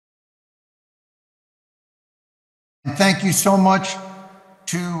And thank you so much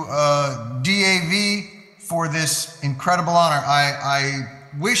to DAV for this incredible honor. I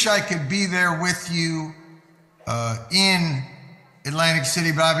wish I could be there with you in Atlantic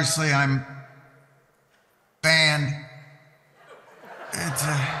City, but obviously I'm banned. It's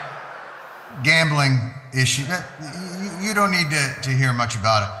a gambling issue. You don't need to hear much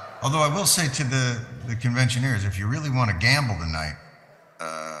about it. Although I will say to the conventioneers, if you really want to gamble tonight,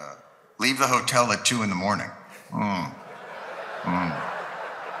 leave the hotel at 2 in the morning.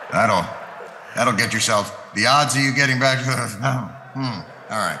 That'll get yourself the odds of you getting back to the.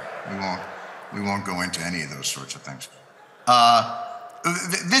 All right, we won't go into any of those sorts of things.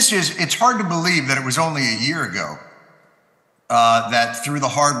 It's hard to believe that it was only a year ago that through the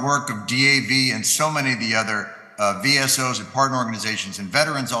hard work of DAV and so many of the other VSOs and partner organizations and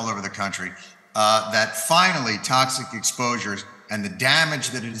veterans all over the country, that finally toxic exposures and the damage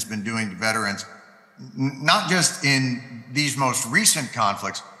that it has been doing to veterans, not just in these most recent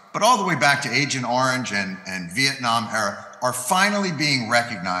conflicts, but all the way back to Agent Orange and Vietnam era, are finally being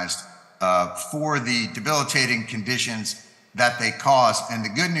recognized for the debilitating conditions that they cause. And the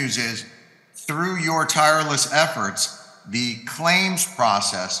good news is, through your tireless efforts, the claims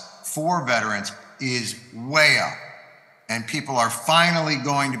process for veterans is way up. And people are finally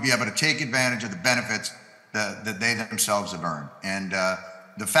going to be able to take advantage of the benefits that they themselves have earned. And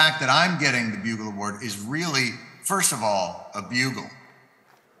the fact that I'm getting the Bugle Award is really, first of all, a bugle.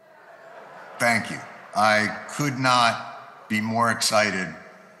 Thank you. I could not be more excited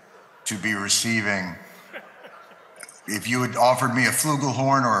to be receiving. If you had offered me a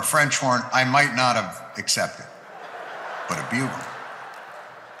flugelhorn or a French horn, I might not have accepted. But a bugle.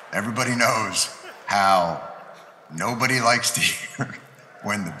 Everybody knows how nobody likes to hear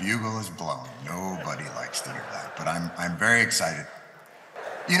when the bugle is blown. Nobody likes to hear that. But I'm very excited.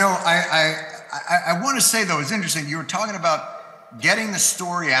 You know, I want to say, though, it's interesting. You were talking about getting the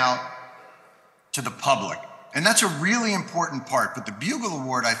story out to the public. And that's a really important part. But the Bugle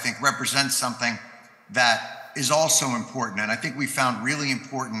Award, I think, represents something that is also important. And I think we found really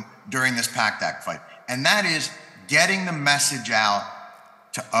important during this PACT Act fight. And that is getting the message out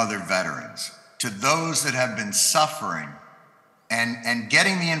to other veterans, to those that have been suffering, and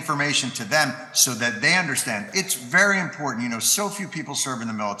getting the information to them so that they understand. It's very important. You know, so few people serve in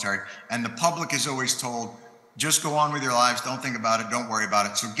the military, and the public is always told, just go on with your lives, don't think about it, don't worry about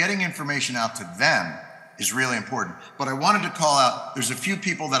it. So getting information out to them is really important. But I wanted to call out, there's a few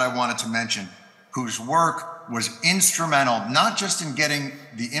people that I wanted to mention whose work was instrumental, not just in getting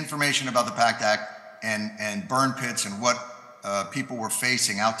the information about the PACT Act and burn pits and what people were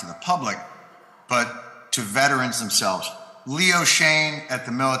facing out to the public, but to veterans themselves. Leo Shane at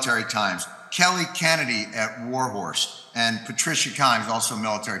the Military Times, Kelly Kennedy at Warhorse, and Patricia Kime, also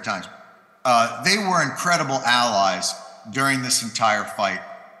Military Times. They were incredible allies during this entire fight.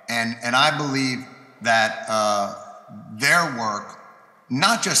 And I believe that their work,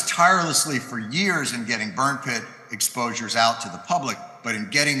 not just tirelessly for years in getting burn pit exposures out to the public, but in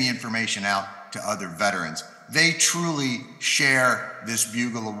getting the information out to other veterans. They truly share this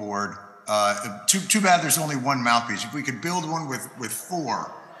Bugle Award. Too bad there's only one mouthpiece. If we could build one with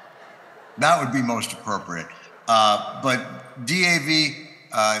 4, that would be most appropriate. But DAV,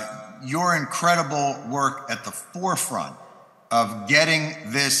 your incredible work at the forefront of getting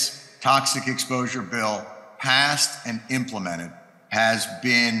this toxic exposure bill passed and implemented has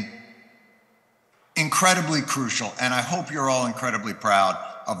been incredibly crucial. And I hope you're all incredibly proud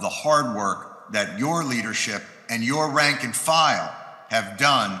of the hard work that your leadership and your rank and file have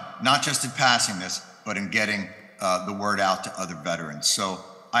done, not just in passing this, but in getting the word out to other veterans. So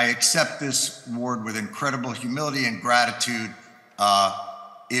I accept this award with incredible humility and gratitude.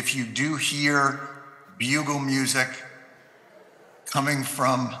 If you do hear bugle music coming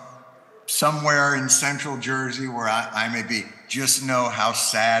from somewhere in central Jersey where I may be, just know how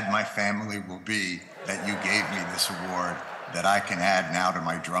sad my family will be that you gave me this award that I can add now to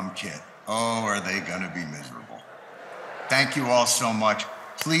my drum kit. Oh, are they gonna be miserable? Thank you all so much.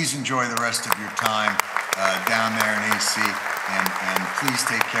 Please enjoy the rest of your time down there in AC, and please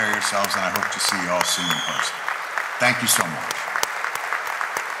take care of yourselves, and I hope to see you all soon in person. Thank you so much.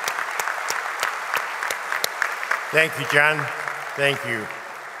 Thank you, John. Thank you.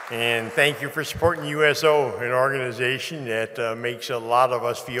 And thank you for supporting USO, an organization that makes a lot of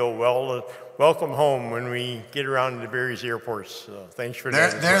us feel welcome home when we get around to various airports. So thanks for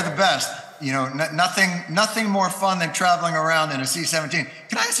that. They're the best. You know, nothing more fun than traveling around in a C-17.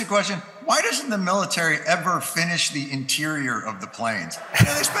 Can I ask you a question? Why doesn't the military ever finish the interior of the planes? You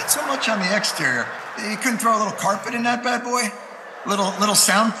know, they spend so much on the exterior. You couldn't throw a little carpet in that bad boy? Little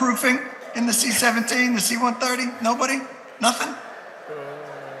soundproofing? in the C-17, the C-130? Nobody? Nothing?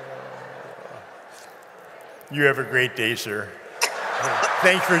 You have a great day, sir.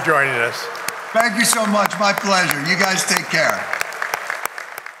 Thanks for joining us. Thank you so much. My pleasure. You guys take care.